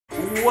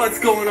What's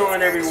going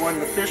on, everyone?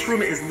 The fish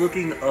room is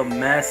looking a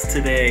mess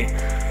today.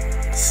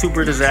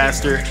 Super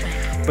disaster.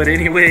 But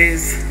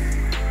anyways,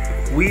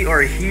 we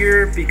are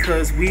here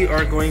because we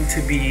are going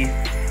to be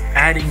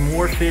adding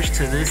more fish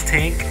to this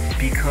tank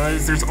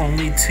because there's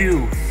only 2.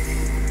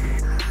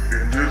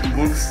 And it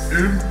looks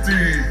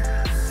empty.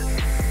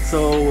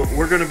 So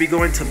we're going to be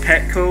going to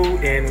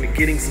Petco and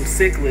getting some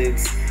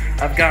cichlids.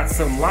 I've got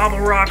some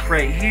lava rock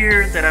right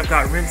here that I've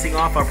got rinsing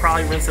off. I'll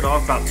probably rinse it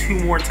off about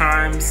 2 more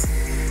times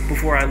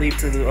before I leave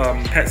to the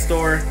pet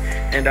store.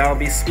 And I'll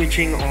be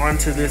switching on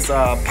to this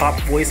pop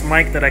voice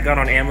mic that I got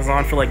on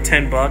Amazon for like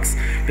 10 bucks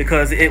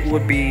because it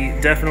would be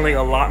definitely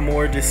a lot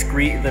more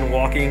discreet than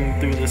walking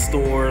through the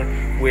store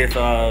with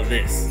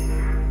this.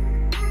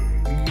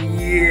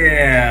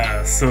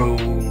 Yeah, so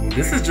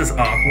this is just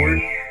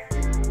awkward.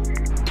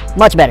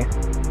 Much better.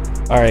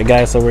 Alright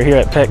guys, so we're here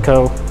at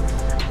Petco.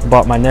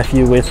 Brought my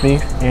nephew with me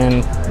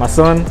and my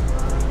son.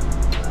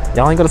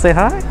 Y'all ain't gonna say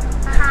hi?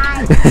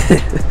 Hi.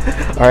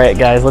 Alright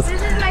guys, let's...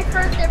 This is my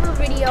first ever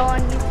video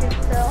on YouTube,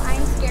 so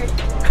I'm scared.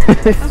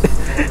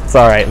 It's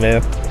alright,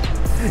 man.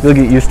 You'll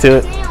get used to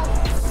it.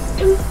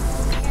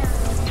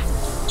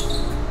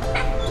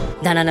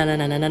 No,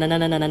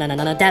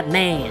 that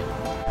man.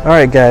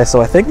 Alright guys,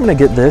 so I think I'm gonna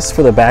get this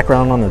for the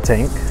background on the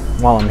tank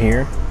while I'm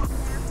here.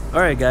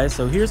 Alright guys,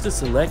 so here's the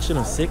selection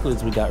of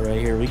cichlids we got right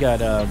here. We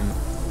got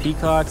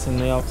peacocks, and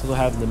they also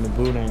have the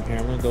Mbuna in here.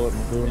 I'm gonna go with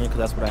Mbuna because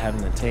that's what I have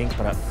in the tank,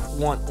 but I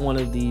want one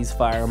of these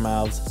fire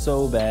mouths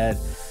so bad.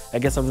 I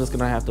guess I'm just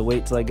gonna have to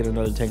wait till I get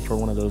another tank for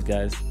one of those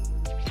guys.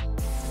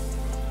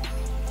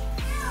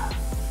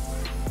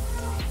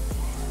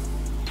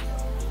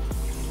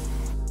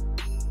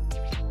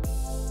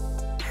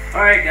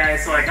 Alright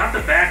guys, so I got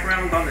the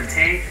background on the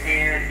tank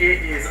and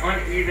it is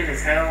uneven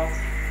as hell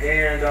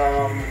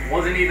and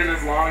wasn't even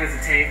as long as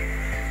the tank,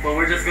 but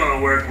we're just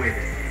gonna work with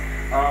it.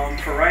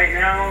 For right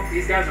now,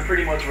 these guys are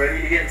pretty much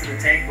ready to get into the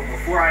tank, but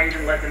before I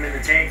even let them in the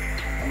tank,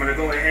 I'm going to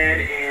go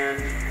ahead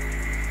and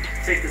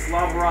take this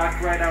lava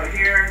rock right out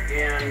here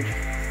and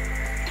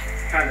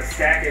kind of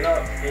stack it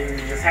up and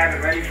just have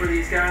it ready for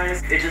these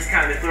guys. It just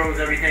kind of throws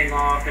everything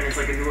off and it's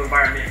like a new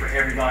environment for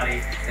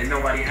everybody and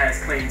nobody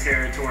has claimed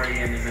territory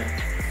and isn't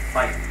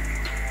fighting.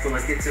 So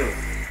let's get to it.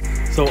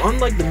 So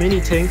unlike the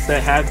mini tanks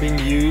that have been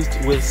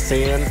used with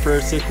sand for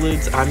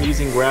cichlids, I'm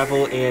using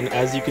gravel, and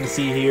as you can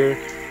see here,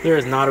 there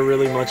is not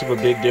really much of a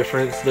big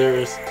difference.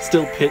 There's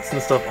still pits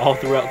and stuff all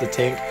throughout the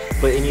tank.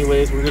 But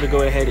anyways, we're gonna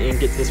go ahead and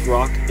get this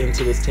rock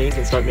into this tank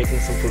and start making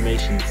some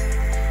formations.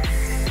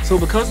 So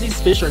because these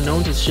fish are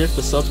known to shift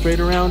the substrate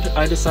around,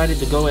 I decided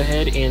to go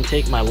ahead and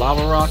take my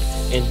lava rock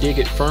and dig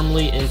it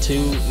firmly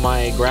into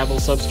my gravel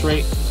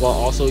substrate while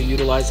also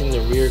utilizing the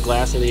rear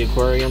glass of the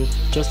aquarium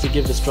just to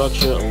give the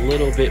structure a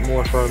little bit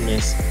more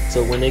firmness.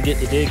 So when they get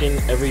to digging,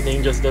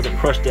 everything just doesn't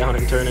crush down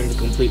and turn into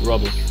complete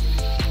rubble.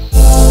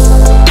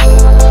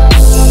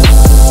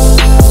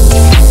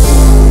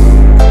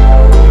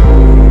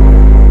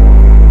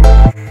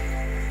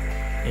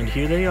 And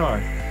here they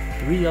are,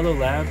 3 yellow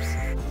labs,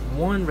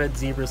 1 red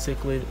zebra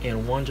cichlid,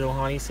 and 1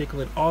 Johanni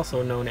cichlid,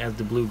 also known as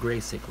the blue-gray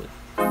cichlid.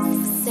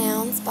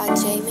 Sounds by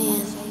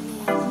J-Man.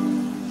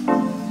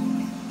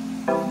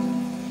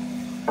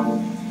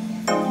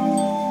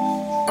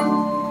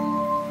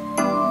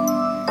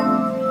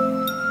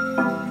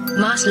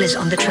 Marcel is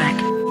on the track.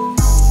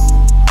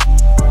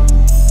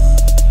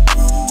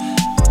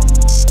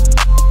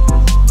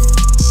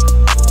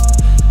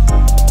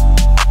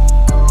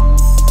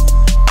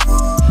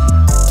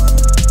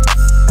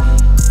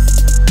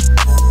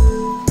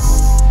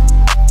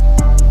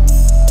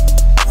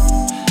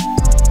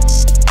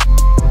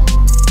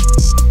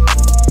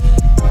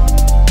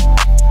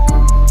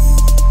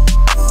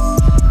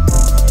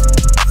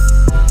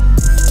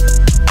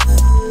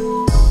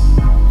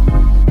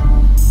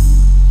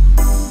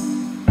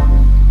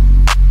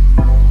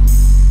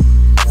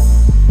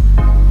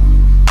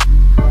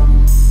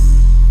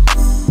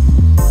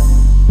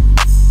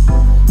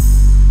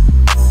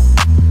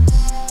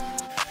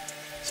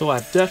 So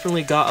I've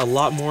definitely got a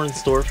lot more in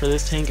store for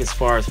this tank as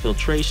far as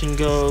filtration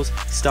goes,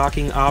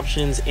 stocking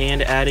options,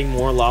 and adding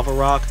more lava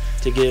rock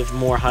to give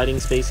more hiding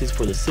spaces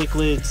for the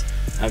cichlids.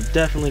 I've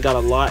definitely got a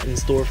lot in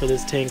store for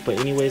this tank, but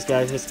anyways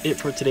guys, that's it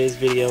for today's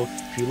video.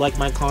 If you like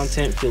my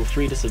content, feel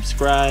free to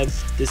subscribe.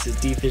 This is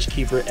D Fish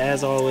Keeper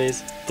as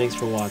always. Thanks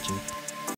for watching.